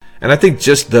And I think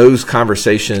just those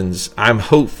conversations, I'm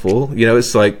hopeful,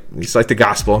 it's like the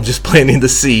gospel. I'm just planting the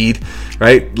seed,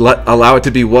 right? Allow it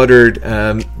to be watered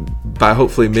by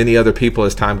hopefully many other people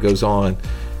as time goes on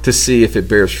to see if it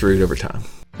bears fruit over time.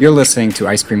 You're listening to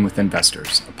Ice Cream with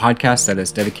Investors, a podcast that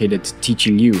is dedicated to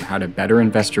teaching you how to better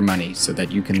invest your money so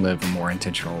that you can live a more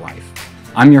intentional life.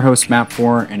 I'm your host, Matt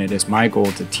Four, and it is my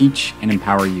goal to teach and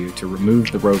empower you to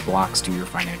remove the roadblocks to your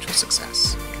financial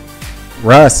success.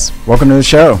 Russ, welcome to the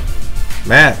show.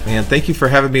 Matt, man, thank you for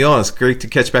having me on. It's great to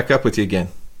catch back up with you again.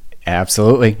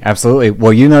 Absolutely.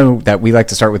 Well, you know that we like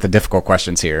to start with the difficult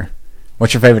questions here.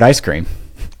 What's your favorite ice cream?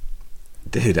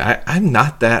 Dude, I'm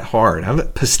not that hard. I'm a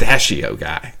pistachio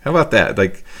guy. How about that?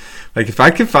 Like if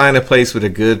I can find a place with a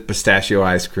good pistachio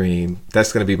ice cream,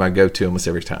 that's going to be my go-to almost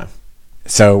every time.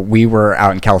 So we were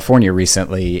out in California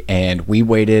recently, and we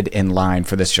waited in line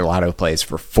for this gelato place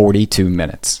for 42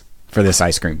 minutes for this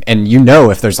ice cream. And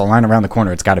if there's a line around the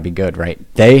corner, it's got to be good, right?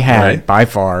 They had by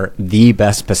far the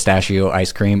best pistachio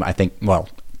ice cream, I think,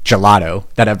 gelato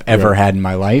that I've ever had in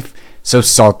my life. So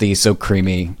salty, so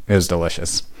creamy. It was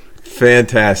delicious.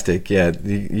 Fantastic. Yeah,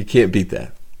 you can't beat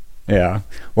that. Yeah.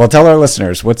 Well, tell our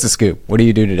listeners, what's the scoop? What do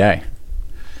you do today?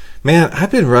 Man,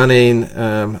 I've been running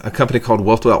a company called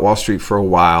Wealth Without Wall Street for a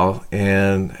while,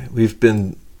 and we've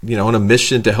been on a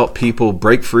mission to help people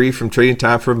break free from trading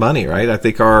time for money, right? I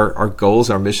think our goals,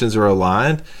 our missions are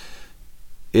aligned.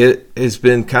 It has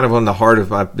been kind of on the heart of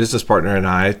my business partner and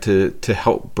I to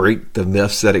help break the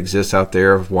myths that exist out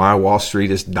there of why Wall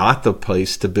Street is not the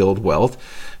place to build wealth.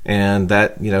 And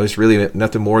that, is really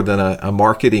nothing more than a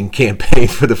marketing campaign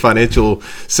for the financial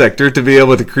sector to be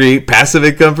able to create passive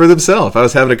income for themselves. I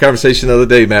was having a conversation the other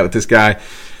day, Matt, with this guy,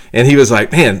 and he was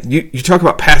like, man, you talk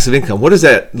about passive income. What does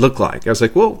that look like? I was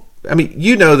like, well,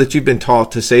 that you've been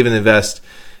taught to save and invest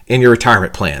in your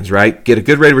retirement plans, right? Get a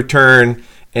good rate of return.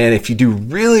 And if you do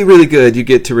really, really good, you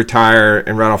get to retire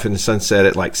and run off in the sunset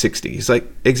at like 60. He's like,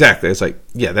 exactly. I was like,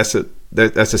 yeah, that's a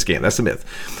scam. That's a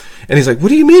myth. And he's like, what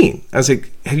do you mean? I was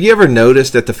like, have you ever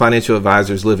noticed that the financial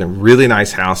advisors live in really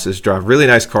nice houses, drive really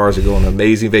nice cars, and go on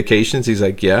amazing vacations? He's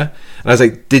like, yeah. And I was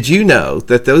like, did you know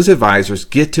that those advisors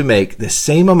get to make the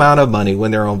same amount of money when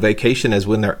they're on vacation as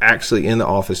when they're actually in the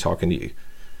office talking to you?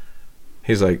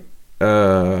 He's like,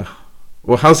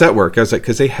 well, how's that work? I was like,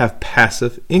 because they have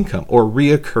passive income or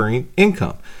reoccurring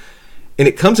income. And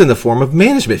it comes in the form of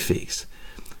management fees.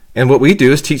 And what we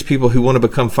do is teach people who want to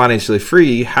become financially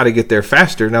free how to get there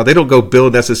faster. Now, they don't go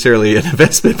build necessarily an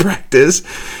investment practice.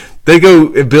 They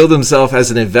go and build themselves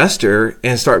as an investor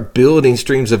and start building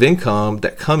streams of income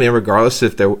that come in regardless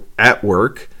if they're at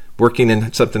work, working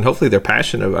in something hopefully they're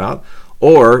passionate about,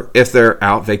 or if they're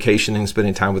out vacationing,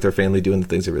 spending time with their family, doing the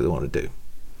things they really want to do.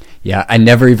 Yeah, I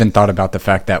never even thought about the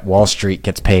fact that Wall Street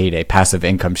gets paid a passive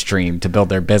income stream to build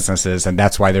their businesses, and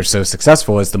that's why they're so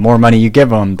successful, is the more money you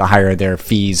give them, the higher their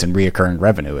fees and reoccurring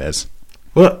revenue is.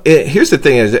 Well, here's the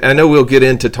thing is, I know we'll get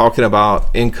into talking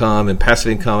about income and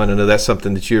passive income, and I know that's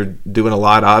something that you're doing a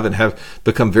lot of and have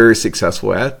become very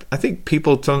successful at. I think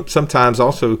people sometimes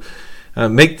also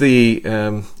make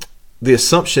the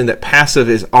assumption that passive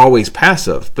is always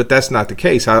passive, but that's not the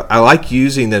case. I like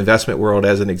using the investment world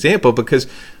as an example because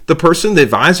the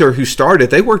advisor who started,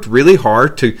 they worked really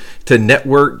hard to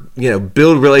network,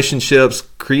 build relationships,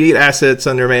 create assets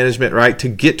under management, right, to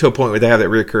get to a point where they have that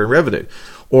recurring revenue.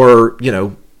 Or,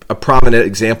 a prominent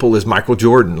example is Michael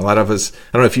Jordan. A lot of us,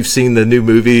 I don't know if you've seen the new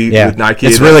movie with Nike.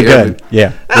 It's really good.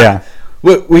 Yeah.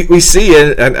 Well, we see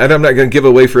it, and I'm not going to give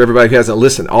away for everybody who hasn't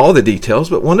listened all the details,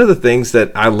 but one of the things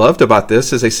that I loved about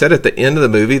this is they said at the end of the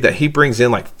movie that he brings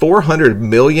in like $400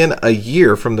 million a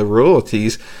year from the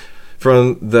royalties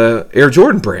from the Air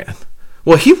Jordan brand.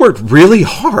 Well, he worked really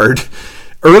hard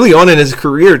early on in his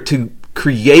career to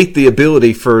create the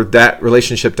ability for that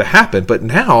relationship to happen, but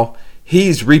now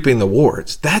he's reaping the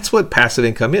rewards. That's what passive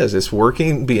income is. It's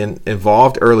working, being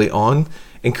involved early on,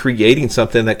 and creating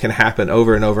something that can happen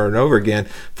over and over and over again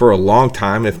for a long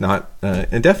time, if not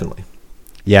indefinitely.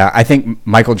 Yeah, I think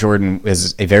Michael Jordan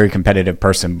is a very competitive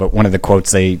person, but one of the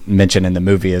quotes they mention in the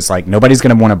movie is like, nobody's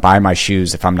going to want to buy my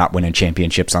shoes if I'm not winning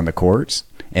championships on the courts.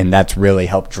 And that's really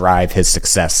helped drive his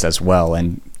success as well.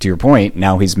 And to your point,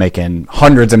 now he's making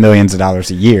hundreds of millions of dollars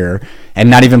a year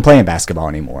and not even playing basketball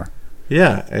anymore.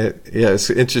 Yeah, it's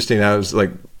interesting. I was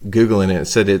like Googling it. It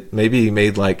said maybe he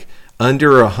made like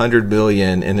under $100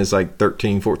 million in his like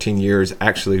 13, 14 years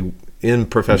actually in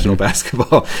professional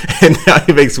basketball. And now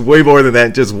he makes way more than that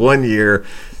in just 1 year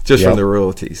just from the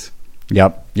royalties.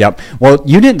 Yep. Well,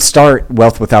 you didn't start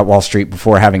Wealth Without Wall Street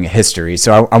before having a history.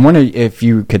 So I wonder if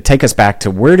you could take us back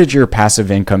to where did your passive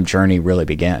income journey really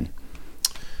begin?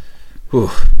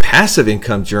 Passive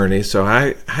income journey. So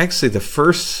I actually, the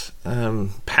first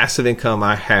passive income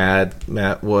I had,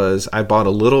 Matt, was I bought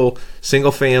a little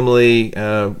single family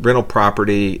rental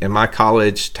property in my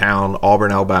college town,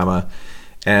 Auburn, Alabama.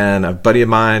 And a buddy of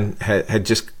mine had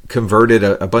just converted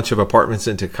a bunch of apartments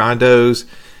into condos.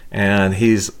 And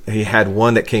he had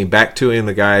one that came back to him.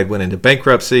 The guy went into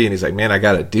bankruptcy, and he's like, "Man, I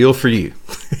got a deal for you."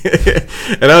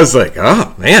 And I was like,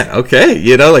 "Oh man,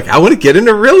 okay." Like, I want to get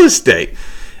into real estate.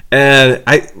 And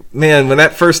when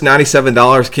that first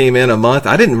 $97 came in a month,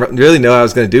 I didn't really know what I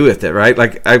was going to do with it, right?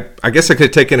 Like, I guess I could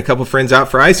have taken a couple friends out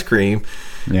for ice cream.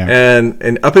 Yeah.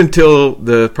 And up until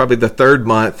probably the third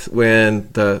month, when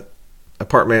the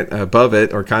apartment above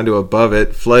it or condo above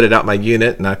it flooded out my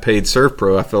unit, and I paid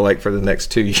ServPro, I feel like, for the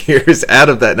next 2 years out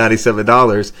of that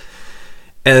 $97.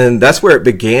 And that's where it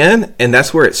began, and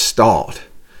that's where it stalled.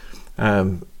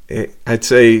 I'd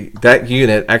say that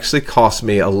unit actually cost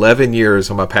me 11 years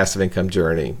on my passive income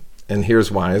journey. And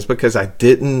here's why. It's because I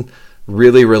didn't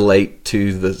really relate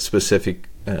to the specific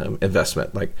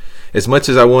investment. Like, as much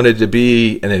as I wanted to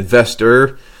be an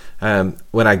investor,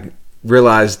 when I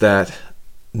realized that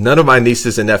none of my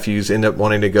nieces and nephews ended up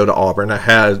wanting to go to Auburn. I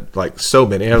had like so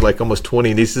many. I had like almost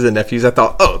 20 nieces and nephews. I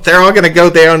thought, they're all going to go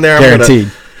down there. Guaranteed.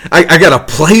 I got a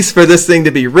place for this thing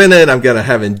to be rented. I'm going to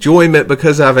have enjoyment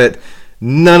because of it.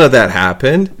 None of that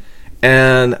happened.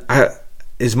 And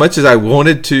as much as I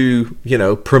wanted to,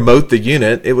 promote the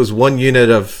unit, it was one unit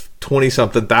of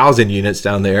 20-something thousand units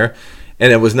down there.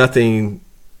 And it was nothing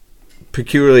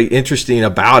peculiarly interesting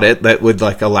about it that would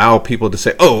like allow people to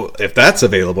say, if that's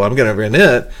available, I'm going to rent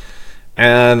it.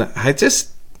 And I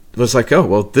just was like,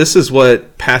 this is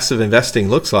what passive investing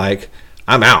looks like.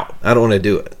 I'm out. I don't want to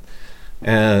do it.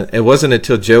 And it wasn't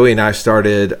until Joey and I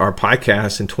started our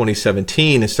podcast in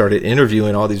 2017 and started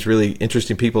interviewing all these really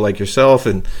interesting people like yourself.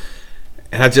 And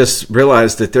I just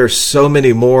realized that there's so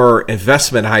many more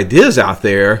investment ideas out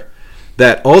there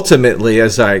that ultimately,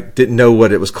 as I didn't know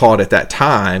what it was called at that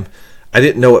time, I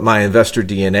didn't know what my investor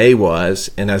DNA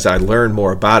was. And as I learned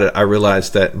more about it, I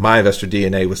realized that my investor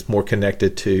DNA was more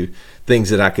connected to things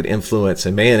that I could influence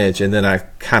and manage. And then I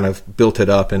kind of built it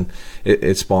up, and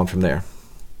it spawned from there.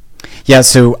 Yeah,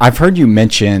 so I've heard you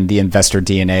mention the investor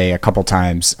DNA a couple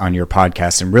times on your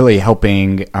podcast, and really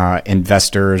helping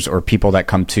investors or people that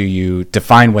come to you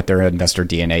define what their investor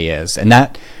DNA is. And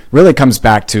that really comes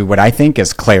back to what I think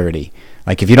is clarity.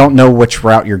 Like, if you don't know which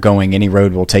route you're going, any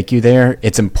road will take you there.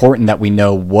 It's important that we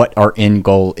know what our end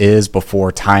goal is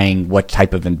before tying what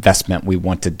type of investment we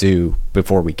want to do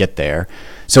before we get there.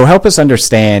 So help us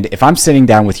understand, if I'm sitting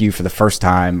down with you for the first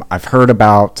time, I've heard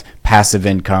about passive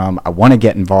income, I want to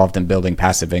get involved in building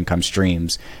passive income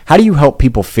streams. How do you help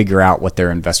people figure out what their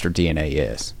investor DNA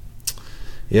is?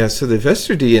 Yeah, so the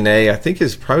investor DNA, I think,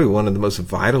 is probably one of the most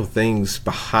vital things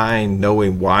behind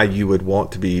knowing why you would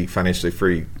want to be financially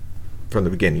free from the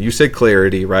beginning. You said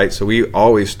clarity, right? So we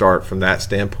always start from that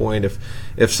standpoint.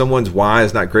 If someone's why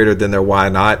is not greater than their why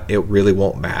not, it really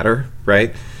won't matter,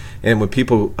 right? And when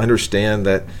people understand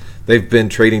that they've been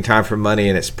trading time for money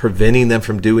and it's preventing them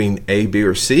from doing A, B,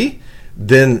 or C,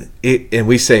 then and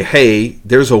we say, hey,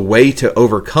 there's a way to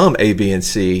overcome A, B, and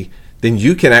C, then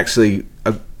you can actually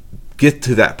get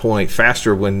to that point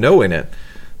faster when knowing it.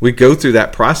 We go through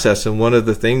that process, and one of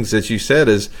the things that you said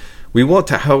is we want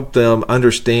to help them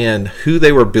understand who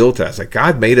they were built as. Like,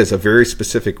 God made us a very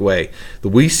specific way.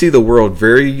 We see the world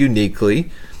very uniquely,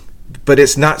 but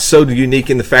it's not so unique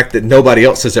in the fact that nobody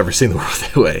else has ever seen the world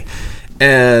that way.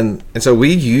 And so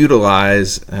we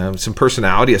utilize some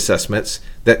personality assessments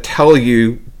that tell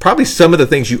you probably some of the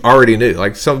things you already knew.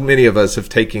 Like, so many of us have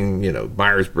taken,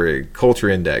 Myers-Briggs, Culture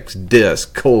Index,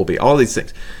 DISC, Colby, all these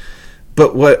things.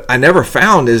 But what I never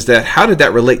found is that how did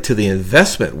that relate to the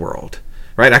investment world,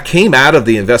 right? I came out of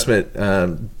the investment,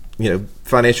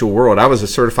 financial world. I was a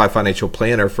certified financial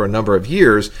planner for a number of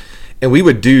years. And we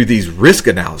would do these risk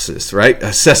analysis, right?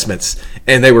 Assessments.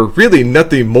 And they were really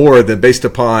nothing more than based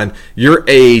upon your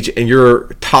age and your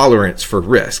tolerance for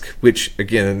risk, which,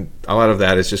 again, a lot of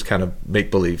that is just kind of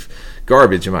make-believe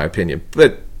garbage, in my opinion.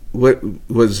 But what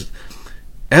was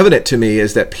evident to me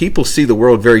is that people see the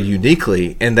world very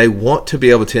uniquely, and they want to be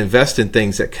able to invest in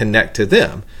things that connect to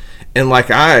them. And like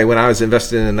when I was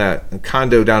investing in that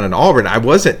condo down in Auburn, I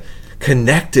wasn't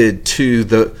connected to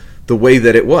the way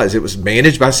that it was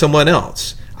managed by someone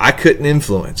else. I couldn't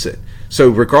influence it. So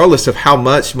regardless of how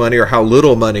much money or how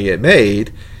little money it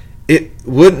made, it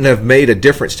wouldn't have made a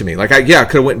difference to me. Like, I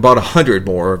could have went and bought 100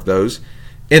 more of those,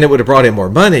 and it would have brought in more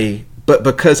money. But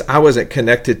because I wasn't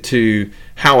connected to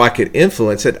how I could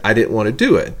influence it, I didn't want to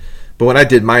do it. But when I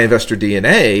did my investor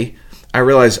DNA, I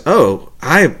realized, oh,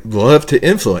 I love to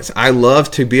influence. I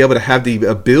love to be able to have the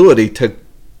ability to,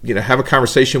 have a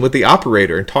conversation with the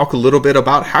operator and talk a little bit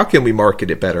about how can we market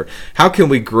it better? How can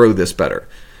we grow this better?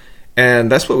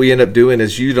 And that's what we end up doing,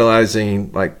 is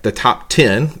utilizing like the top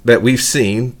 10 that we've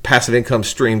seen passive income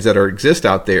streams that exist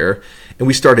out there. And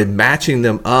we started matching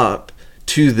them up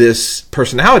to this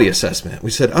personality assessment. We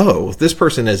said, oh, if this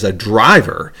person is a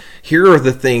driver, here are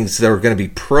the things that are going to be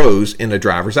pros in a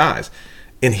driver's eyes.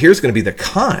 And here's going to be the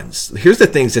cons. Here's the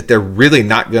things that they're really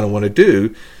not going to want to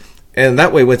do. And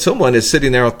that way, when someone is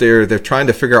sitting out there, they're trying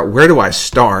to figure out, where do I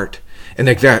start? And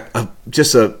they've got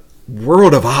just a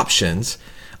world of options.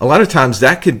 A lot of times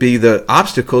that could be the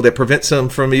obstacle that prevents them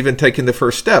from even taking the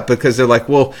first step, because they're like,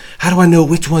 well, how do I know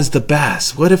which one's the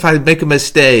best? What if I make a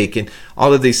mistake? And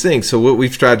all of these things. So what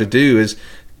we've tried to do is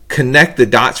connect the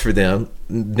dots for them,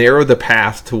 narrow the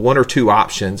path to one or two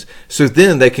options, so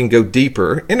then they can go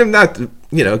deeper. And if not,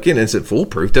 again, isn't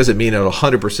foolproof, doesn't mean it'll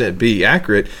 100% be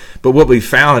accurate. But what we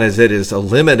found is it has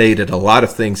eliminated a lot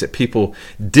of things that people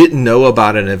didn't know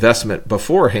about an investment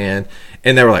beforehand.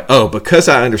 And they were like, oh, because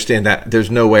I understand that, there's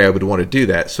no way I would want to do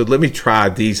that. So let me try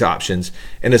these options.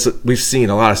 And we've seen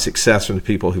a lot of success from the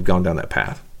people who've gone down that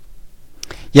path.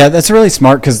 Yeah, that's really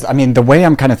smart, because, the way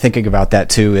I'm kind of thinking about that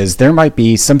too is there might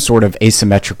be some sort of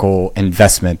asymmetrical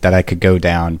investment that I could go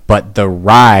down, but the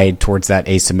ride towards that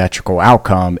asymmetrical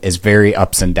outcome is very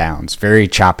ups and downs, very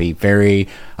choppy, very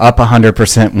up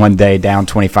 100% one day, down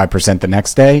 25% the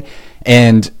next day.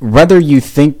 And whether you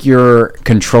think you're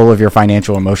control of your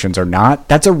financial emotions or not,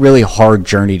 that's a really hard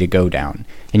journey to go down.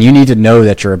 And you need to know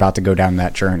that you're about to go down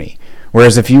that journey.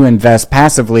 Whereas if you invest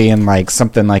passively in like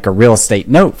something like a real estate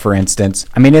note, for instance,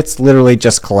 it's literally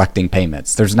just collecting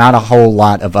payments. There's not a whole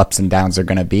lot of ups and downs there are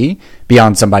going to be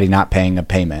beyond somebody not paying a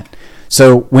payment.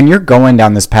 So when you're going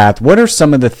down this path, what are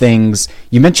some of the things,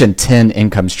 you mentioned 10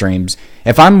 income streams.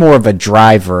 If I'm more of a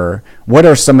driver, what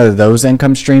are some of those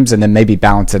income streams? And then maybe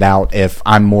balance it out. If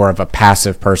I'm more of a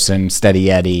passive person,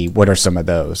 steady Eddie, what are some of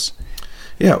those?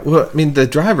 Yeah, well, the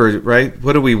driver, right?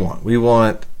 What do we want? We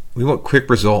want quick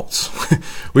results.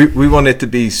 we want it to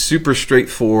be super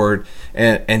straightforward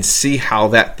and see how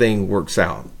that thing works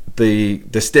out. The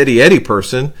steady Eddie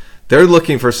person, they're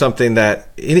looking for something that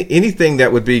anything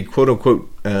that would be quote unquote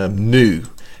new,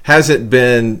 hasn't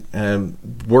been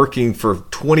working for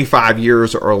 25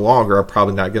 years or longer, are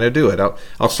probably not going to do it.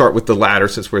 I'll start with the latter,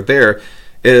 since we're there,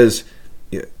 is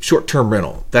short-term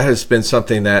rental. That has been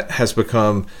something that has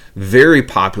become very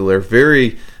popular,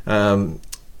 very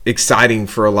exciting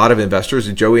for a lot of investors.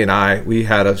 And Joey and I, we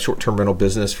had a short-term rental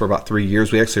business for about 3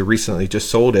 years. We actually recently just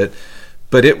sold it,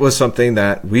 but it was something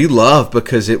that we loved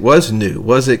because it was new,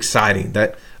 was exciting,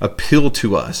 that appealed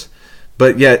to us.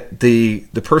 But yet the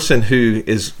person who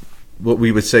is what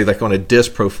we would say like on a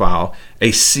DISC profile,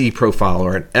 a C profile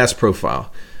or an S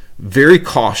profile, very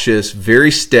cautious,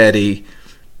 very steady,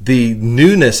 the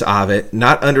newness of it,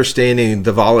 not understanding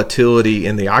the volatility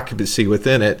and the occupancy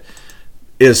within it,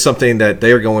 is something that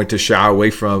they are going to shy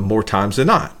away from more times than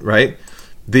not, right?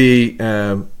 The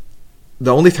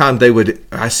only time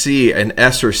I see an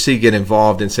S or C get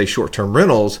involved in, say, short-term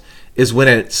rentals is when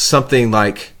it's something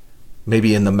like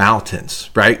maybe in the mountains,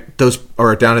 right? Those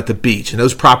are down at the beach, and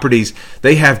those properties,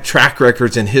 they have track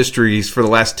records and histories for the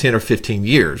last 10 or 15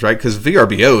 years, right? Because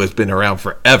VRBO has been around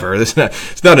forever. It's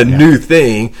not a new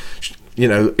thing.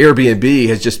 Airbnb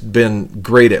has just been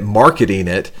great at marketing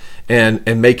it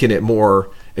and making it more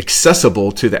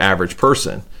accessible to the average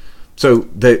person. So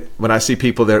when I see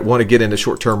people that want to get into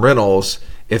short-term rentals,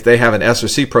 if they have an S or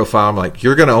C profile, I'm like,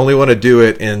 you're going to only want to do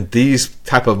it in these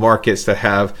type of markets that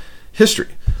have history.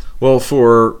 Well,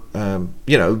 for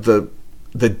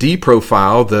the D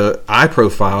profile, the I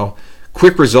profile,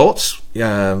 quick results,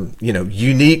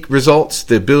 unique results,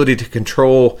 the ability to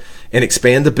control and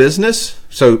expand the business.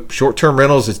 So short-term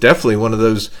rentals is definitely one of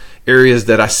those areas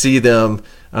that I see them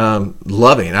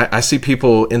loving. I see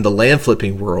people in the land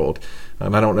flipping world.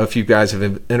 I don't know if you guys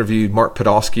have interviewed Mark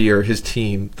Podolsky or his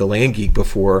team, the Land Geek,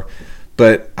 before,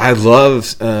 but I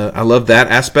love that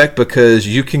aspect because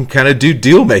you can kind of do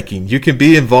deal making. You can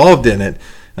be involved in it.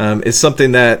 It's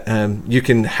something that you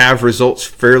can have results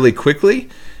fairly quickly,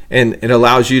 and it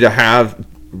allows you to have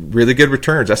really good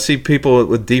returns. I see people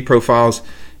with D profiles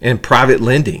in private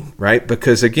lending, right?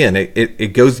 Because again,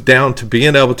 it goes down to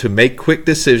being able to make quick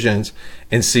decisions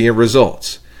and seeing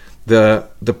results.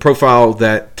 The profile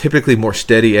that typically more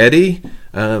steady Eddie,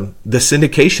 the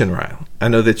syndication route. I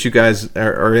know that you guys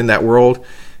are in that world,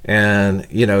 and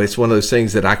it's one of those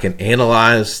things that I can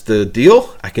analyze the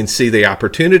deal, I can see the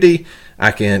opportunity,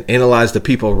 I can analyze the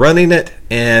people running it,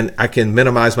 and I can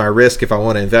minimize my risk if I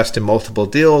want to invest in multiple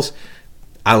deals.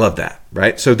 I love that,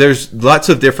 right? So there's lots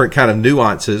of different kind of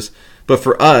nuances, but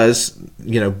for us,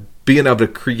 being able to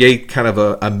create kind of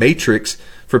a matrix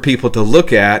for people to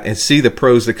look at and see the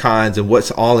pros, the cons, and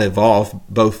what's all involved,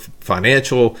 both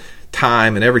financial,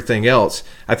 time, and everything else,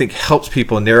 I think helps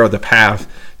people narrow the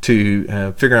path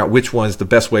to figuring out which one's the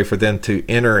best way for them to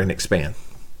enter and expand.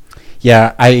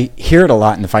 Yeah, I hear it a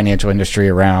lot in the financial industry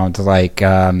around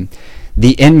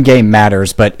the end game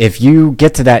matters, but if you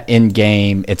get to that end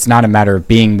game, it's not a matter of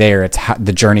being there, it's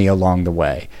the journey along the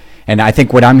way. And I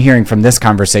think what I'm hearing from this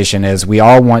conversation is we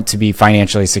all want to be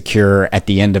financially secure at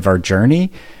the end of our journey,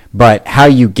 but how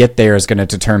you get there is going to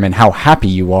determine how happy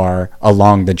you are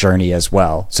along the journey as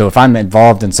well. So if I'm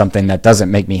involved in something that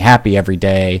doesn't make me happy every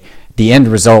day, the end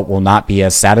result will not be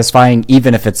as satisfying,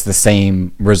 even if it's the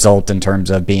same result in terms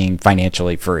of being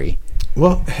financially free.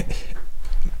 Well,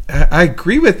 I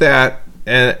agree with that,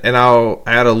 and I'll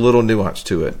add a little nuance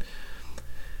to it.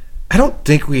 I don't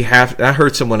think we have. I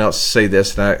heard someone else say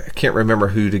this, and I can't remember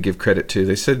who to give credit to.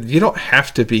 They said, you don't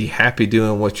have to be happy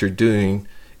doing what you're doing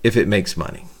if it makes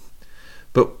money.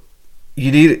 But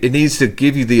it needs to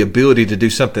give you the ability to do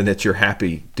something that you're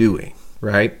happy doing,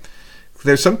 right?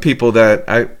 There's some people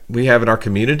that we have in our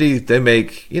community, they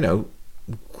make,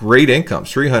 great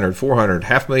incomes, $300,000, $400,000,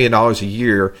 $500,000 a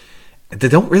year. They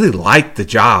don't really like the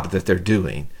job that they're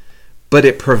doing, but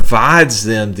it provides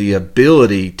them the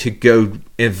ability to go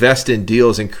invest in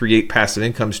deals and create passive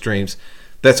income streams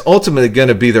that's ultimately going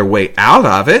to be their way out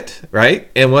of it, right?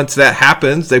 And once that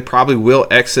happens, they probably will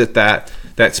exit that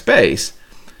space.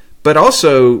 But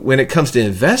also, when it comes to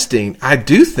investing, I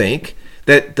do think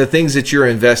that the things that you're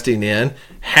investing in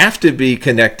have to be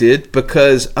connected,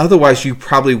 because otherwise you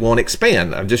probably won't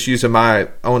expand. I'm just using my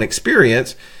own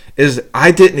experience. Is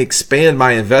I didn't expand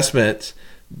my investments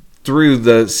through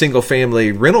the single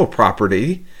family rental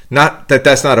property. Not that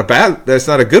that's not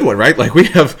a good one, right? Like, we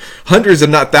have hundreds, if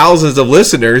not thousands, of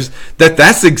listeners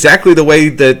that's exactly the way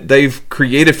that they've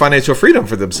created financial freedom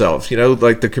for themselves.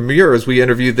 Like the Camuras, we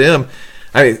interviewed them.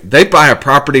 They buy a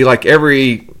property like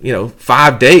every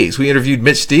 5 days. We interviewed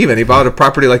Mitch Steven. He bought a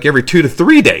property like every 2 to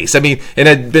 3 days. And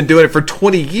had been doing it for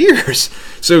 20 years.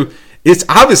 So it's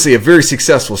obviously a very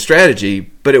successful strategy,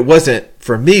 but it wasn't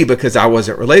for me because I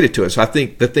wasn't related to it. So I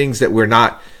think the things that we're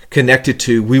not connected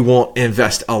to, we won't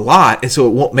invest a lot, and so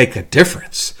it won't make a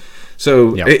difference.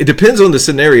 So It depends on the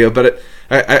scenario, but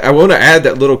I want to add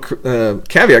that little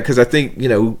caveat, because I think,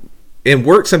 in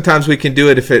work, sometimes we can do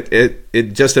it if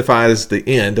it justifies the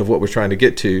end of what we're trying to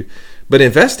get to. But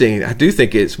investing, I do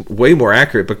think it's way more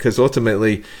accurate, because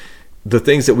ultimately the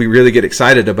things that we really get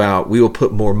excited about, we will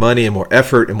put more money and more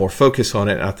effort and more focus on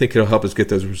it. And I think it'll help us get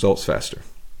those results faster.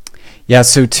 Yeah,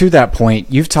 so to that point,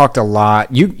 you've talked a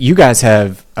lot. You guys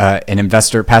have an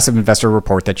passive investor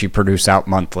report that you produce out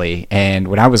monthly. And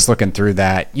when I was looking through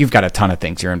that, you've got a ton of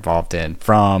things you're involved in,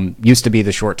 from used to be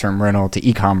the short-term rental to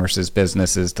e-commerce's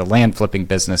businesses to land flipping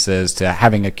businesses to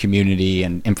having a community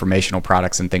and informational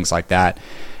products and things like that.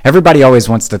 Everybody always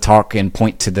wants to talk and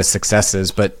point to the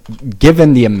successes, but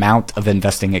given the amount of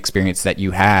investing experience that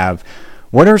you have,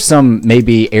 what are some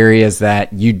maybe areas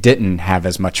that you didn't have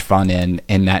as much fun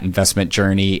in that investment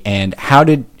journey, and how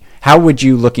would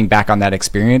you, looking back on that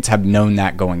experience, have known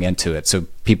that going into it so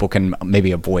people can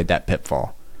maybe avoid that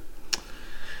pitfall?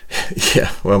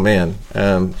 Yeah, well, man,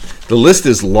 the list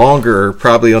is longer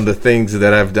probably on the things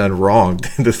that I've done wrong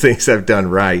than the things I've done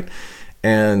right.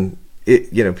 And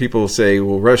people will say,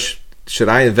 well, Russ, should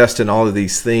I invest in all of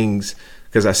these things?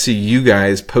 Because I see you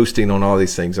guys posting on all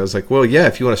these things. I was like, well, yeah,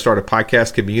 if you want to start a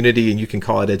podcast community, and you can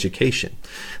call it education,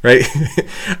 right?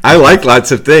 I like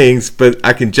lots of things, but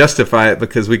I can justify it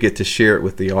because we get to share it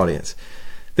with the audience.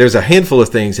 There's a handful of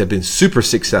things that have been super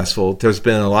successful. There's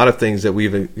been a lot of things that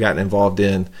we've gotten involved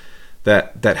in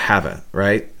that haven't,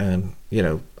 right?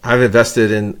 I've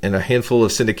invested in a handful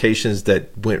of syndications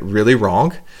that went really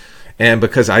wrong, and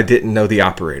because I didn't know the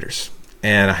operators.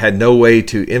 And I had no way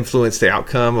to influence the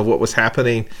outcome of what was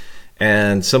happening.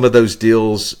 And some of those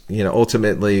deals,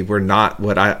 ultimately were not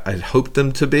what I hoped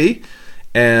them to be.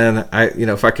 And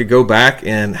if I could go back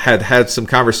and had some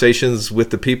conversations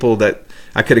with the people that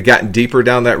I could have gotten deeper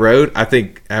down that road, I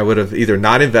think I would have either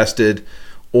not invested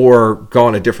or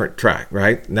gone a different track,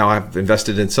 right? Now I've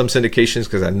invested in some syndications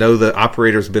because I know the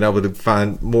operators have been able to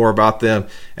find more about them,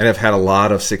 and have had a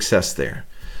lot of success there.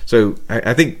 So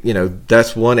I think,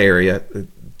 that's one area.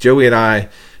 Joey and I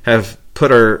have put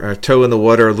our toe in the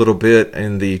water a little bit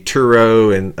in the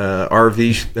Turo and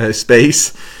RV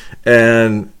space.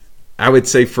 And I would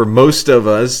say for most of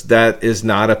us, that is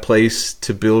not a place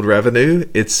to build revenue.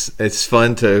 It's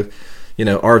fun to,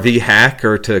 RV hack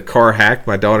or to car hack.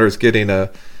 My daughter's getting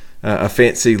a a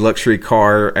fancy luxury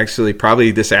car actually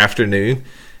probably this afternoon,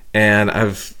 and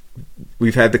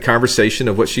we've had the conversation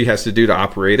of what she has to do to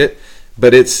operate it.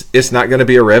 But it's not going to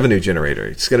be a revenue generator.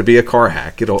 It's going to be a car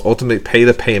hack. It'll ultimately pay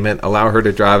the payment, allow her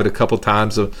to drive it a couple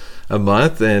times a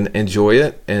month and enjoy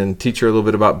it, and teach her a little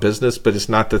bit about business. But it's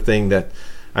not the thing that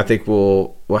I think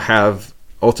will have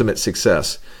ultimate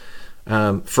success.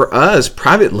 For us,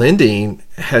 private lending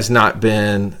has not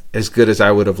been as good as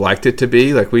I would have liked it to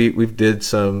be. Like we did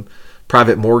some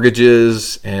private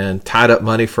mortgages and tied up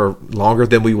money for longer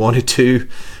than we wanted to.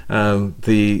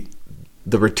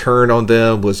 The return on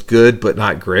them was good, but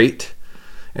not great.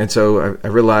 And so I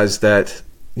realized that,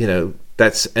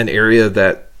 that's an area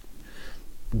that,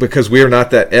 because we are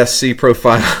not that SC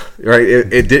profile, right?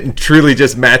 It didn't truly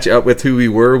just match up with who we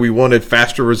were. We wanted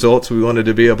faster results. We wanted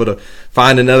to be able to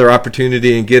find another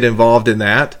opportunity and get involved in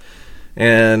that.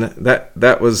 And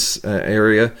that was an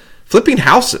area. Flipping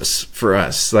houses for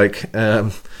us. Like,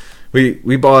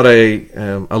 we bought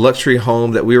a luxury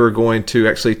home that we were going to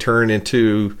actually turn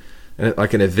into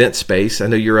like an event space. I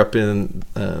know you're up in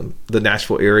the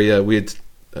Nashville area. We had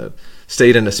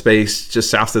stayed in a space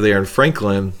just south of there in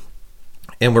Franklin,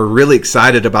 and we're really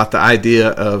excited about the idea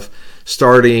of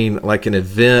starting like an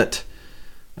event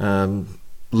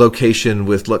location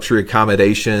with luxury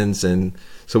accommodations. And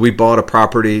so we bought a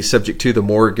property subject to the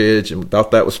mortgage and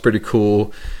thought that was pretty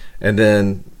cool. And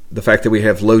then the fact that we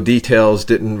have low details,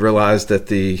 didn't realize that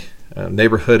the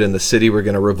neighborhood and the city were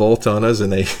going to revolt on us,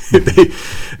 and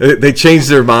they changed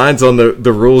their minds on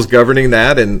the rules governing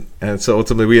that, and so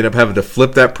ultimately we ended up having to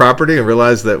flip that property and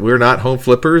realize that we're not home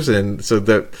flippers, and so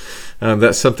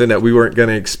that's something that we weren't going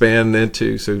to expand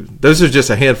into. So those are just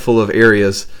a handful of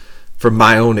areas from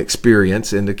my own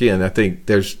experience, and again, I think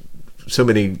there's so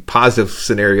many positive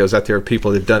scenarios out there of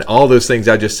people that have done all those things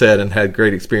I just said and had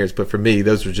great experience, but for me,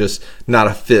 those were just not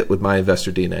a fit with my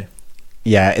investor DNA.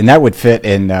 Yeah, and that would fit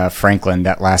in Franklin,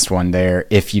 that last one there,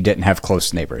 if you didn't have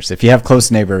close neighbors. If you have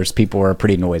close neighbors, people are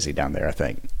pretty noisy down there, I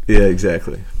think. Yeah,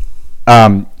 exactly.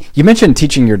 You mentioned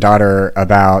teaching your daughter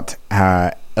about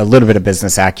a little bit of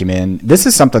business acumen. This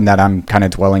is something that I'm kind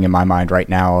of dwelling in my mind right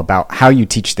now about how you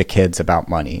teach the kids about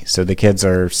money. So the kids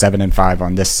are 7 and 5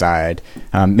 on this side.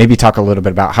 Maybe talk a little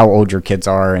bit about how old your kids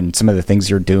are and some of the things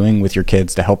you're doing with your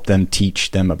kids to help them teach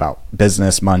them about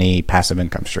business, money, passive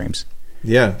income streams.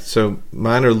 Yeah, so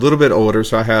mine are a little bit older.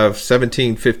 So I have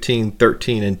 17, 15,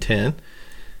 13, and 10.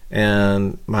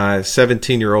 And my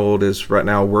 17-year-old is right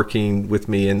now working with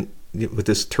me with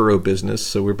this Turo business.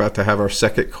 So we're about to have our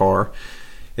second car.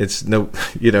 It's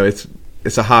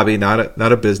it's a hobby,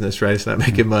 not a business, right? It's not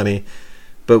making money.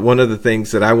 But one of the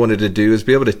things that I wanted to do is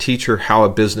be able to teach her how a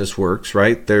business works,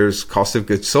 right? There's cost of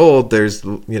goods sold, there's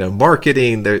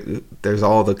marketing, there's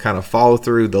all the kind of follow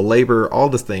through, the labor, all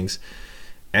the things.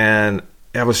 And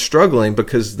I was struggling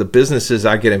because the businesses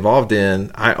I get involved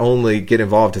in, I only get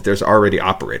involved if there's already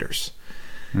operators.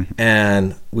 Mm-hmm.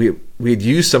 And we'd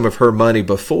used some of her money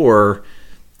before.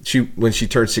 When she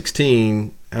turned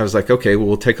 16, I was like, okay, well,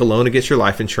 we'll take a loan against your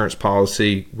life insurance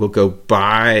policy. We'll go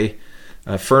buy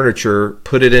furniture,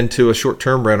 put it into a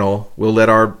short-term rental. We'll let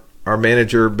our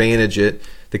manager manage it.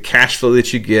 The cash flow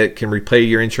that you get can repay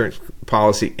your insurance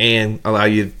policy and allow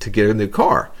you to get a new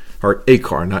car, or a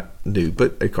car, not new,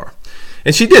 but a car.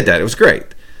 And she did that. It was great.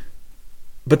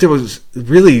 But there was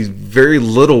really very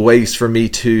little ways for me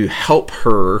to help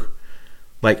her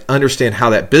understand how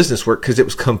that business worked, because it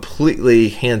was completely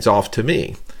hands off to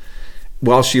me.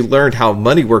 While she learned how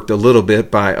money worked a little bit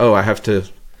by, I have to,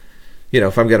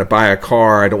 if I'm going to buy a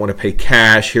car, I don't want to pay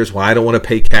cash. Here's why I don't want to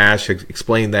pay cash.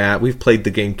 Explain that. We've played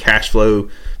the game Cash Flow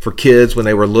for kids when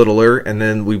they were littler, and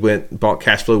then we went and bought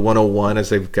Cash Flow 101 as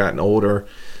they've gotten older.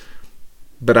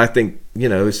 But I think,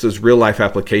 it's those real life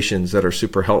applications that are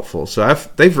super helpful. So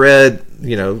they've read,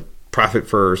 Profit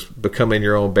First, Becoming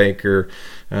Your Own Banker.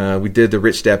 We did the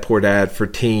Rich Dad Poor Dad for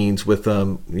teens with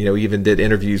them, even did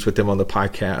interviews with them on the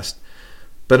podcast.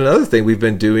 But another thing we've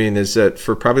been doing is that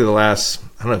for probably the last,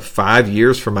 5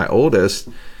 years for my oldest,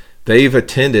 they've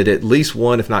attended at least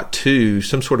one, if not two,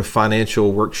 some sort of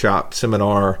financial workshop,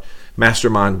 seminar,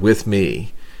 mastermind with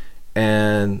me.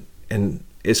 And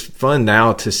it's fun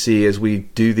now to see, as we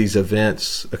do these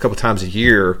events a couple times a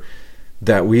year,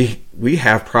 that we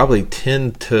have probably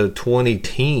 10 to 20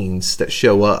 teens that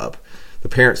show up. The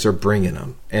parents are bringing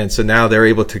them. And so now they're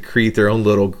able to create their own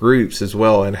little groups as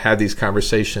well and have these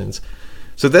conversations.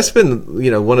 So that's been,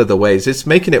 one of the ways. It's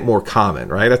making it more common,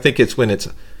 right? I think it's when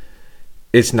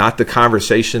it's not the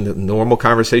conversation, the normal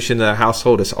conversation in the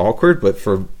household is awkward, but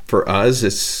for us,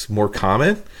 it's more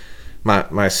common.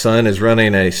 My son is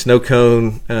running a snow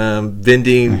cone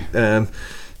vending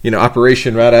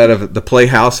operation right out of the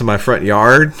playhouse in my front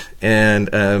yard.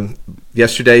 And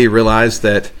yesterday he realized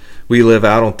that we live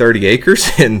out on 30 acres,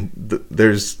 and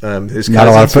there's his cousins. Not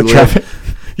a lot of foot traffic.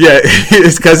 Yeah,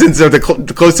 his cousins are the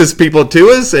closest people to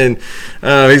us, and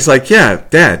he's like, "Yeah,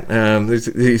 Dad."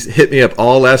 He's hit me up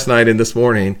all last night and this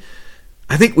morning.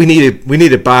 I think we need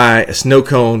to buy a snow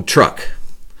cone truck.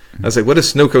 I was like, "What is a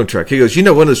snow cone truck?" He goes, "One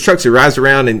of those trucks that rides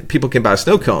around and people can buy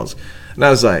snow cones." And I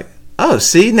was like, "Oh,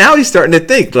 see, now he's starting to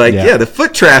think like, yeah, the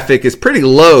foot traffic is pretty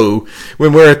low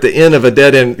when we're at the end of a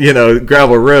dead end,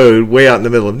 gravel road way out in the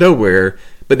middle of nowhere.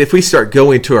 But if we start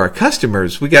going to our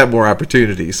customers, we got more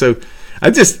opportunities." So I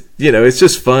just, it's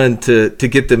just fun to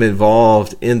get them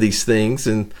involved in these things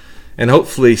and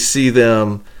hopefully see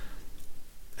them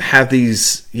have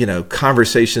these,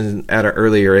 conversations at an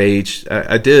earlier age.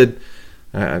 I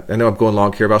know I'm going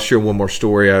long here, but I'll share one more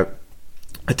story.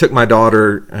 I took my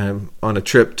daughter on a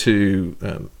trip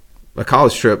to a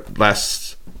college trip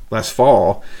last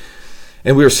fall,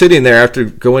 and we were sitting there after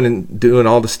going and doing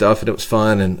all the stuff, and it was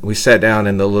fun. And we sat down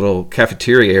in the little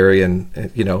cafeteria area,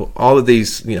 and all of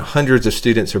these hundreds of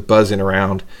students are buzzing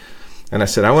around. And I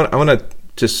said, I want to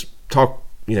just talk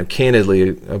candidly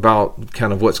about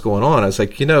kind of what's going on. I was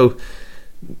like,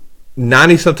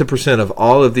 90-something% of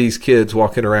all of these kids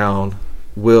walking around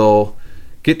will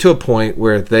get to a point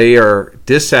where they are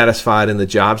dissatisfied in the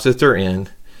jobs that they're in,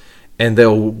 and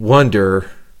they'll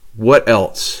wonder what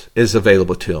else is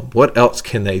available to them. What else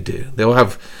can they do? They'll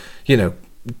have,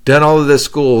 done all of this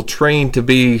school, trained to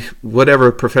be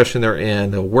whatever profession they're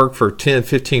in. They'll work for 10,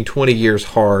 15, 20 years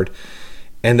hard,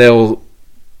 and they'll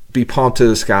be palm to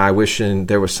the sky wishing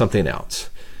there was something else.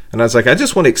 And I was like, I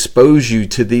just want to expose you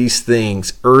to these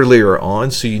things earlier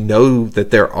on so you know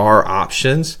that there are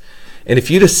options. And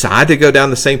if you decide to go down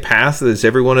the same path as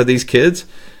every one of these kids,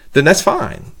 then that's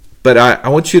fine. But I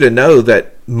want you to know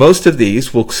that most of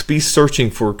these will be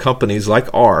searching for companies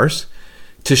like ours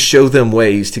to show them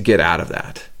ways to get out of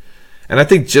that. And I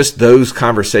think just those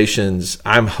conversations,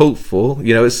 I'm hopeful,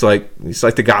 it's like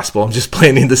the gospel. I'm just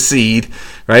planting the seed,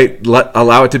 right?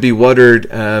 Allow it to be watered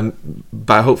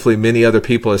by hopefully many other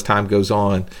people as time goes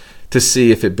on to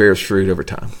see if it bears fruit over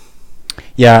time.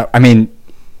 Yeah, I mean,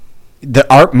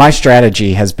 my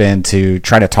strategy has been to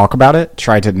try to talk about it,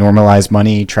 try to normalize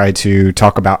money, try to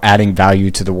talk about adding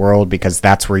value to the world, because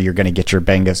that's where you're going to get your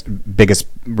biggest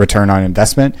return on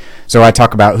investment. So I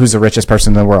talk about who's the richest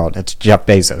person in the world. It's Jeff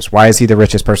Bezos. Why is he the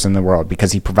richest person in the world?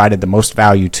 Because he provided the most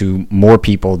value to more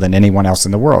people than anyone else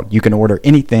in the world. You can order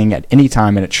anything at any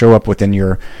time and it show up on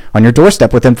your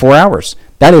doorstep within 4 hours.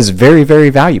 That is very,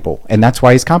 very valuable, and that's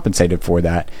why he's compensated for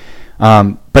that.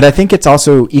 But I think it's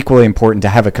also equally important to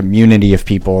have a community of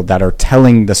people that are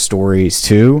telling the stories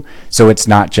too, so it's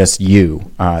not just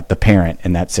you, the parent,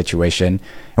 in that situation.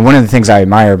 And one of the things I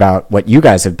admire about what you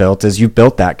guys have built is you've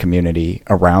built that community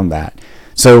around that.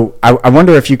 So I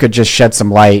wonder if you could just shed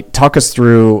some light, talk us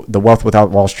through the Wealth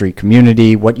Without Wall Street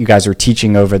community, what you guys are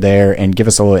teaching over there, and give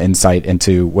us a little insight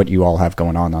into what you all have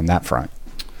going on that front.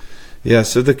 Yeah,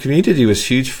 so the community was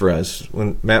huge for us.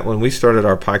 When we started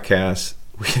our podcast,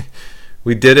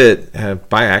 we did it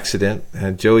by accident.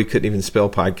 Joey couldn't even spell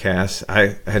podcasts.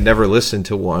 I had never listened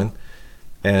to one.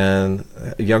 And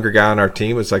a younger guy on our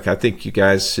team was like, I think you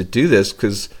guys should do this,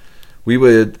 because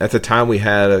at the time we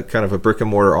had a kind of a brick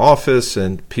and mortar office,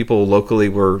 and people locally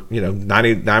were,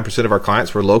 99% of our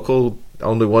clients were local.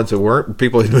 Only ones that weren't,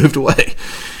 people had moved away.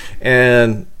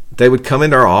 And they would come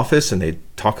into our office and they'd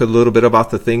talk a little bit about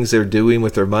the things they're doing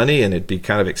with their money, and it'd be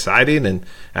kind of exciting. And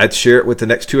I'd share it with the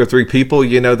next 2 or 3 people,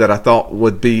 that I thought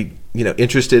would be,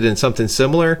 interested in something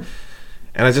similar.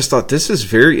 And I just thought, this is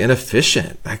very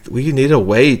inefficient. Like, we need a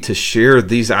way to share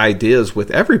these ideas with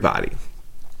everybody.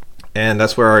 And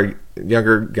that's where our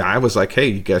younger guy was like, hey,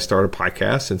 you guys start a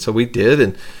podcast. And so we did.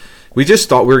 And we just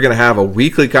thought we were going to have a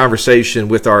weekly conversation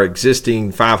with our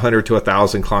existing 500 to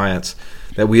 1,000 clients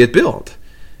that we had built.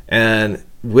 And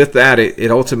with that,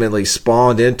 it ultimately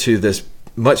spawned into this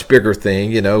much bigger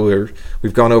thing.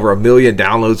 We've gone over 1 million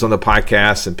downloads on the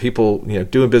podcast, and people,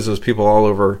 doing business with people all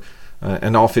over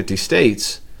in all 50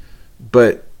 states.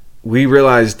 But we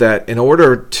realized that in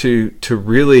order to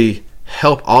really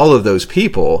help all of those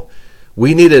people,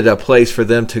 we needed a place for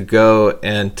them to go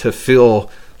and to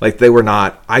feel like they were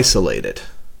not isolated,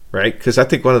 right? Because I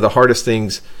think one of the hardest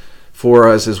things for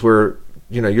us is you're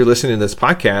listening to this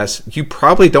podcast, you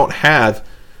probably don't have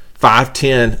 5,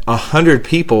 10, 100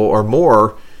 people or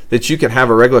more that you can have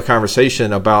a regular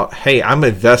conversation about, hey, I'm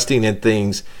investing in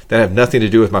things that have nothing to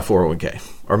do with my 401k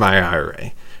or my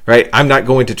IRA, right? I'm not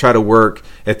going to try to work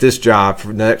at this job for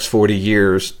the next 40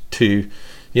 years to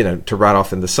ride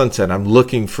off in the sunset. I'm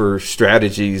looking for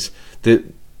strategies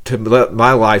that to let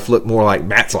my life look more like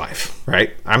Matt's life,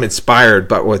 right? I'm inspired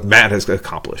by what Matt has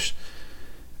accomplished.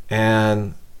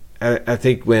 And I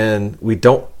think when we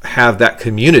don't have that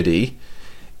community,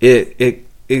 it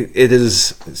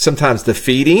is sometimes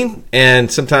defeating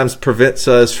and sometimes prevents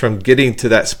us from getting to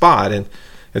that spot. And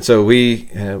so we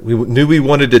knew we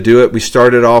wanted to do it. We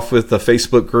started off with a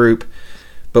Facebook group,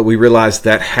 but we realized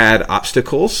that had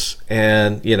obstacles.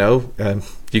 And,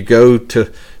 you go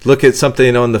to look at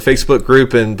something on the Facebook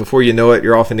group, and before you know it,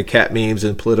 you're off into cat memes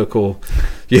and political,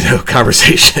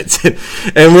 conversations.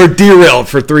 And we're derailed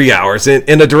for 3 hours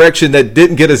in a direction that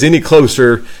didn't get us any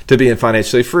closer to being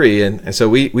financially free. And so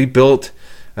we built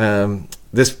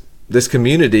this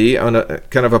community on a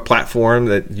kind of a platform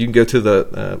that you can go to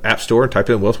the App Store and type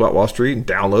in Wealth Without Wall Street and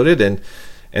download it.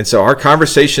 And so our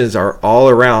conversations are all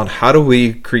around how do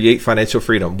we create financial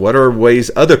freedom? What are ways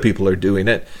other people are doing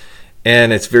it?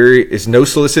 And it's no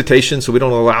solicitation, so we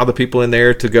don't allow the people in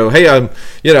there to go, hey, I'm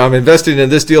investing in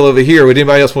this deal over here. Would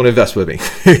anybody else want to invest with me?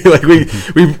 Like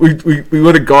we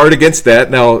want to guard against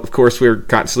that. Now, of course, we're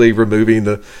constantly removing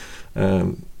the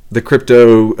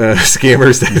crypto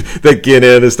scammers that get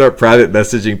in and start private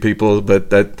messaging people.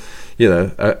 But that,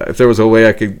 if there was a way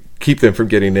I could keep them from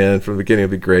getting in from the beginning,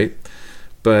 it'd be great.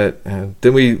 But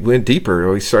then we went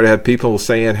deeper. We started to have people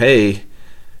saying, hey,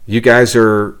 you guys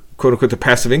are quote unquote the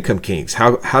passive income kings.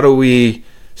 How do we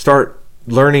start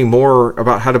learning more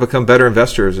about how to become better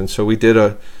investors? And so we did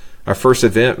our first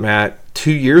event, Matt,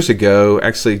 2 years ago,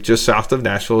 actually just south of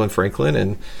Nashville in Franklin,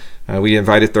 and we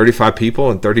invited 35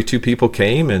 people, and 32 people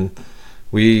came, and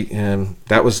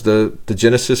that was the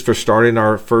genesis for starting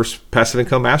our first passive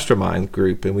income mastermind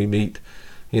group. And we meet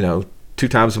 2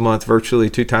 times a month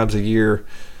virtually, 2 times a year,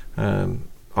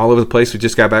 all over the place. We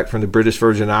just got back from the British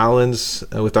Virgin Islands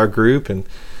with our group, and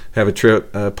have a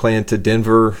trip planned to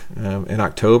Denver in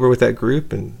October with that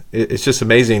group. And it's just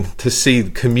amazing to see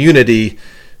the community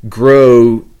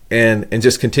grow and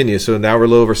just continue. So now we're a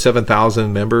little over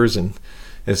 7,000 members, and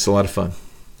it's a lot of fun.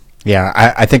 Yeah,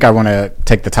 I think I want to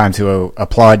take the time to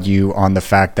applaud you on the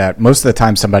fact that most of the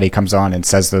time somebody comes on and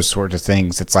says those sorts of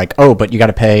things, it's like, oh, but you got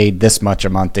to pay this much a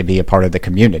month to be a part of the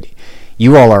community.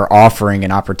 You all are offering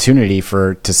an opportunity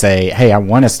to say, hey, I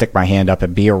want to stick my hand up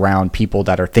and be around people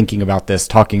that are thinking about this,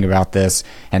 talking about this,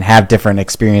 and have different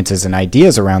experiences and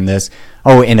ideas around this.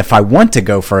 Oh, and if I want to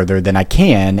go further, then I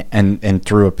can, and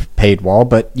through a paid wall,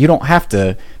 but you don't have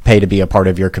to pay to be a part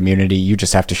of your community. You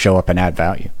just have to show up and add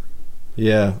value.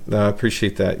 Yeah, no, I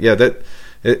appreciate that. Yeah,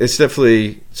 it's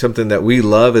definitely something that we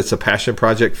love. It's a passion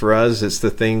project for us. It's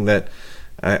the thing that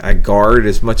I guard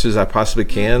as much as I possibly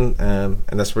can, and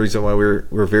that's the reason why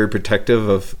we're very protective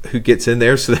of who gets in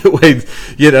there, so that way,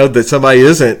 that somebody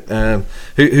isn't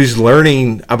who's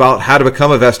learning about how to become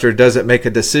an investor doesn't make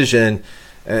a decision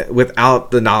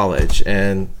without the knowledge.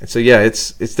 And so yeah,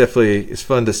 it's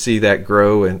fun to see that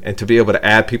grow, and to be able to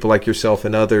add people like yourself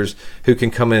and others who can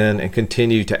come in and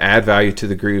continue to add value to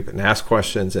the group and ask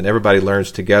questions, and everybody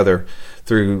learns together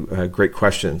through great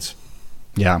questions.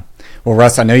 Yeah. Well,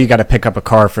 Russ, I know you got to pick up a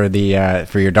car for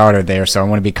your daughter there, so I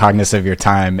want to be cognizant of your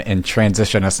time and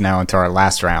transition us now into our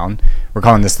last round. We're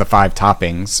calling this the 5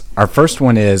 toppings. Our first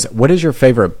one is, what is your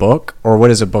favorite book, or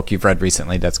what is a book you've read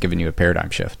recently that's given you a paradigm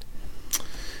shift?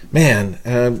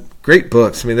 Man, great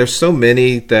books. I mean, there's so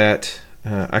many that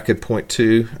I could point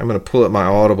to. I'm going to pull up my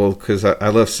Audible because I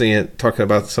love talking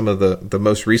about some of the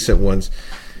most recent ones.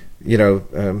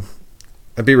 I'd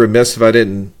be remiss if I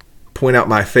didn't point out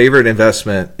my favorite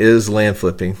investment is land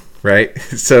flipping, right?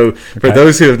 So for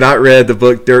those who have not read the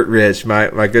book Dirt Rich,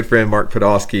 my good friend Mark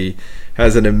Podolsky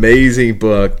has an amazing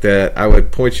book that I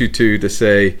would point you to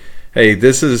say, hey,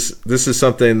 this is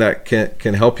something that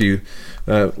can help you.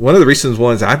 One of the recent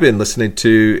ones I've been listening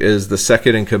to is The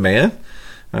Second in Command,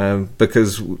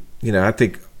 because I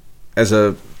think as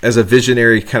a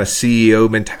visionary kind of CEO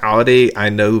mentality, I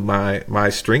know my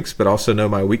strengths, but also know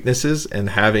my weaknesses,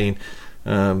 and having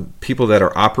people that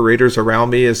are operators around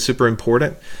me is super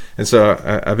important. And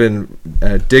so I've been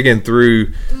digging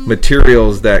through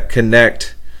materials that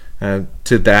connect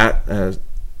to that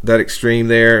extreme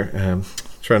there.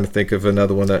 Trying to think of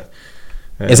another one that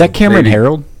is that Cameron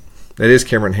Herold? That is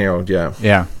Cameron Herold, yeah.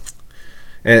 Yeah.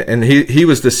 And he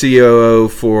was the COO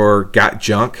for Got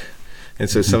Junk, and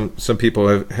so some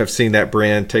people have seen that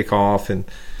brand take off, and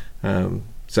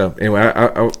so anyway,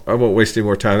 I won't waste any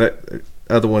more time.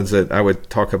 Other ones that I would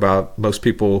talk about, most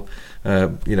people,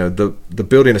 the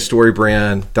building a story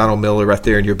brand, Donald Miller right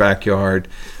there in your backyard.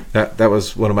 That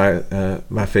was one of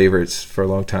my favorites for a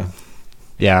long time.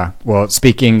 Yeah. Well,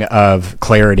 speaking of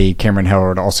clarity, Cameron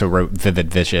Herold also wrote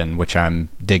Vivid Vision, which I'm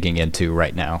digging into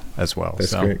right now as well.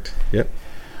 That's great. Yep.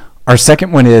 Our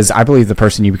second one is, I believe the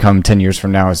person you become 10 years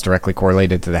from now is directly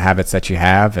correlated to the habits that you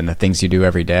have and the things you do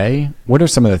every day. What are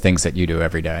some of the things that you do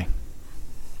every day?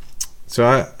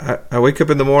 So I wake up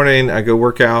in the morning, I go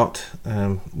work out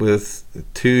with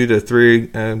 2 to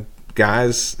 3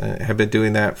 guys. Have been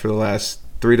doing that for the last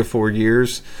 3 to 4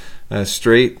 years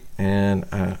straight. And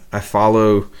I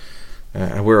follow,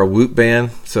 I wear a Whoop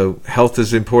band. So health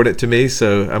is important to me.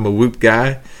 So I'm a Whoop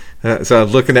guy. So I'm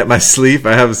looking at my sleep.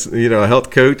 I have, a health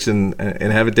coach and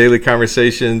having daily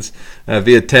conversations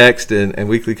via text and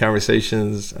weekly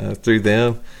conversations through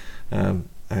them. I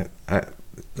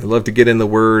love to get in the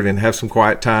Word and have some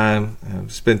quiet time,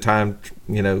 spend time,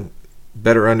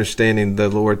 better understanding the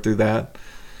Lord through that.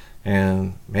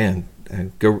 And man,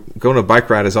 go on a bike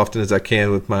ride as often as I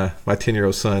can with my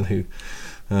 10-year-old son, who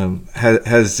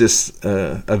has just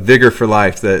a vigor for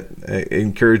life that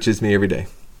encourages me every day.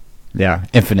 Yeah,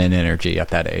 infinite energy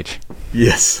at that age.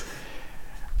 Yes.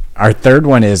 Our third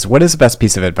one is, what is the best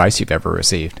piece of advice you've ever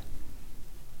received?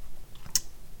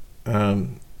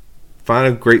 Find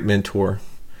a great mentor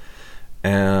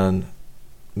and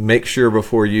make sure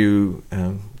before you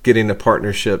get into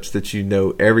partnerships that you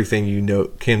know everything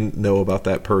can know about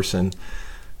that person,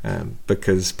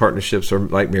 because partnerships are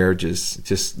like marriages.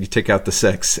 Just you take out the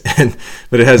sex,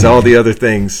 but it has all the other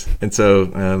things. And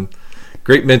so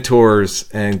great mentors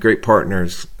and great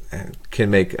partners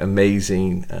can make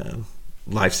amazing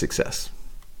life success.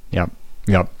 Yep.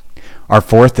 Our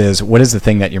fourth is, what is the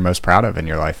thing that you're most proud of in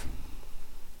your life?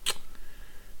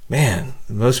 Man,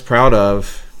 most proud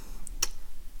of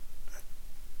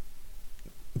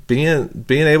being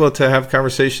able to have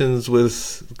conversations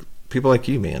with people like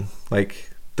you, man. Like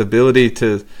the ability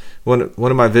to, one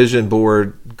of my vision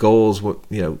board goals,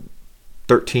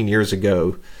 13 years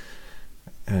ago,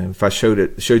 if I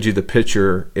showed you the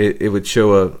picture, it would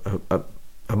show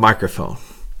a microphone.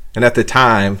 And at the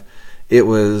time, it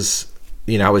was,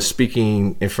 I was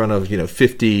speaking in front of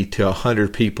 50 to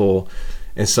 100 people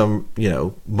in some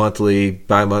monthly,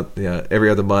 bi-month, every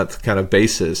other month kind of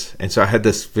basis. And so I had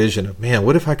this vision of, man,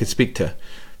 what if I could speak to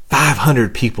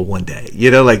 500 people one day?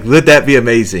 Would that be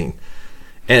amazing?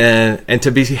 And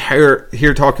to be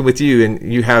here talking with you,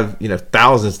 and you have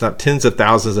thousands, not tens of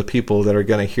thousands of people that are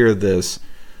going to hear this,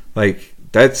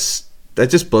 that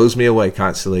just blows me away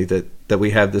constantly, that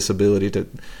we have this ability to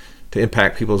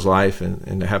impact people's life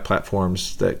and to have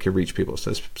platforms that can reach people.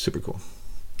 So that's super cool.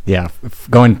 Yeah,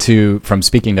 going from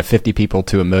speaking to 50 people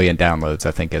to 1 million downloads,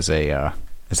 I think is a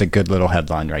good little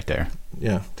headline right there.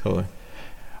 Yeah, totally.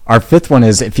 Our fifth one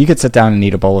is, if you could sit down and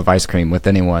eat a bowl of ice cream with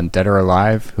anyone, dead or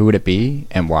alive, who would it be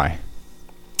and why?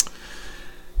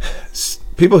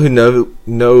 People who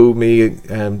know me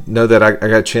know that I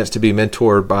got a chance to be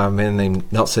mentored by a man named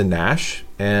Nelson Nash,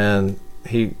 and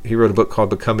he wrote a book called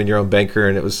Becoming Your Own Banker,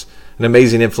 and it was an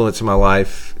amazing influence in my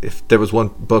life. If there was one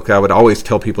book I would always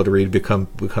tell people to read,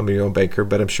 Becoming Your Own Banker,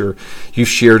 but I'm sure you've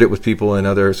shared it with people and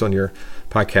others on your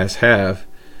podcast have.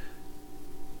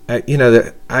 I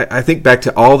think back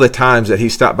to all the times that he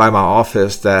stopped by my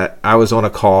office that I was on a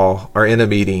call or in a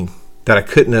meeting that I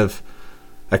couldn't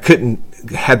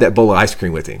had that bowl of ice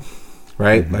cream with him,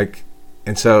 right? Mm-hmm.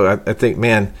 And so I think,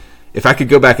 man, if I could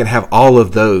go back and have all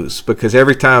of those, because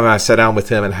every time I sat down with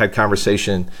him and had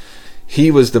conversation, he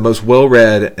was the most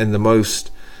well-read and the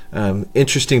most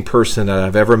interesting person that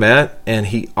I've ever met, and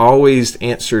he always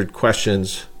answered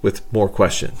questions with more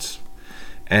questions.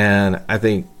 And I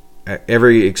think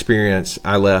every experience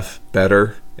I left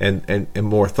better and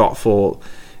more thoughtful,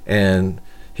 and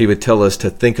he would tell us to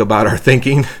think about our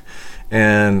thinking.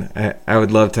 And I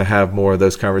would love to have more of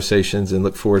those conversations and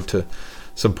look forward to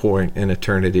some point in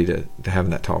eternity to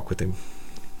having that talk with him.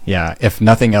 Yeah, if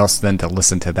nothing else than to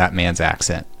listen to that man's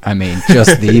accent. I mean,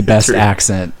 just the best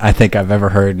accent I think I've ever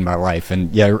heard in my life.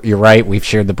 And yeah, you're right. We've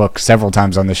shared the book several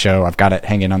times on the show. I've got it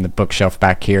hanging on the bookshelf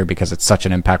back here because it's such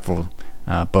an impactful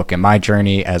book in my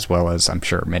journey, as well as I'm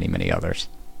sure many, many others.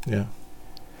 Yeah.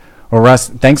 Well, Russ,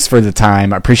 thanks for the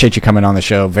time. I appreciate you coming on the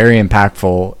show. Very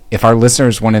impactful. If our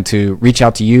listeners wanted to reach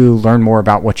out to you, learn more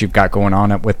about what you've got going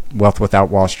on with Wealth Without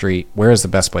Wall Street, where is the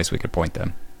best place we could point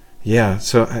them? Yeah,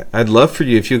 so I'd love for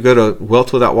you, if you go to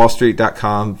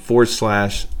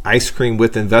wealthwithoutwallstreet.com/ice cream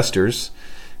with investors.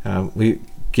 We've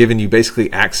given you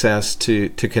basically access to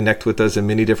connect with us in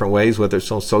many different ways, whether it's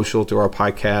on social, through our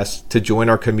podcast, to join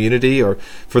our community, or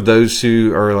for those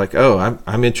who are like, oh,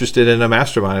 I'm interested in a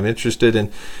mastermind. I'm interested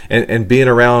in being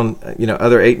around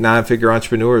other 8-9 figure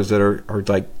entrepreneurs that are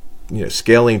like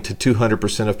scaling to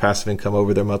 200% of passive income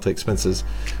over their monthly expenses.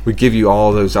 We give you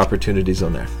all those opportunities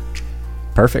on there.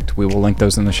 Perfect. We will link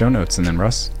those in the show notes. And then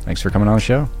Russ, thanks for coming on the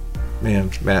show.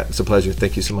 Man, Matt, it's a pleasure.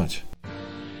 Thank you so much.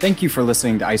 Thank you for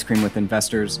listening to Ice Cream with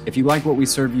Investors. If you like what we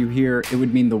serve you here, it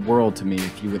would mean the world to me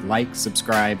if you would like,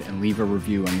 subscribe, and leave a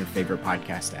review on your favorite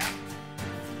podcast app.